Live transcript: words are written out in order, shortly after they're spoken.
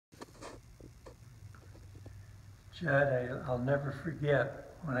Judd, I'll never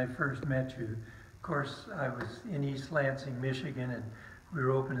forget when I first met you. Of course, I was in East Lansing, Michigan, and we were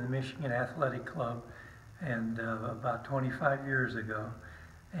opening the Michigan Athletic Club, and about 25 years ago.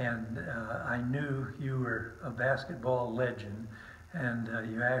 And I knew you were a basketball legend, and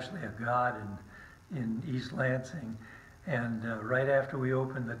you're actually a god in East Lansing. And right after we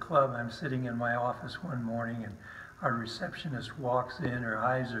opened the club, I'm sitting in my office one morning, and our receptionist walks in. Her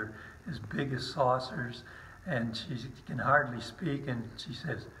eyes are as big as saucers, and she can hardly speak, and she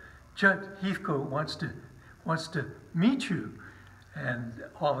says, "Jud Heathcote wants to meet you." And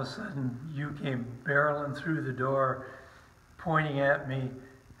all of a sudden, you came barreling through the door, pointing at me,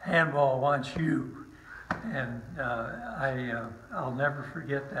 "Handball wants you." And I'll never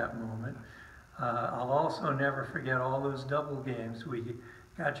forget that moment. I'll also never forget all those double games. We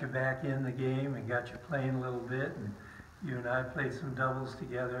got you back in the game and got you playing a little bit, and you and I played some doubles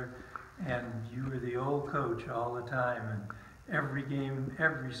together, and you were the old coach all the time, and every game,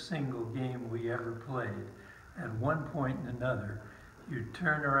 every single game we ever played, at one point and another, you'd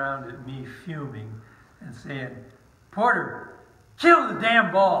turn around at me fuming and saying, "Porter, kill the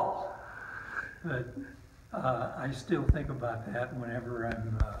damn ball." But I still think about that whenever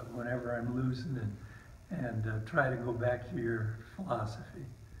I'm losing, and try to go back to your philosophy.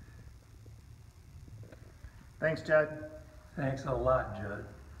 Thanks, Jud. Thanks a lot, Judd.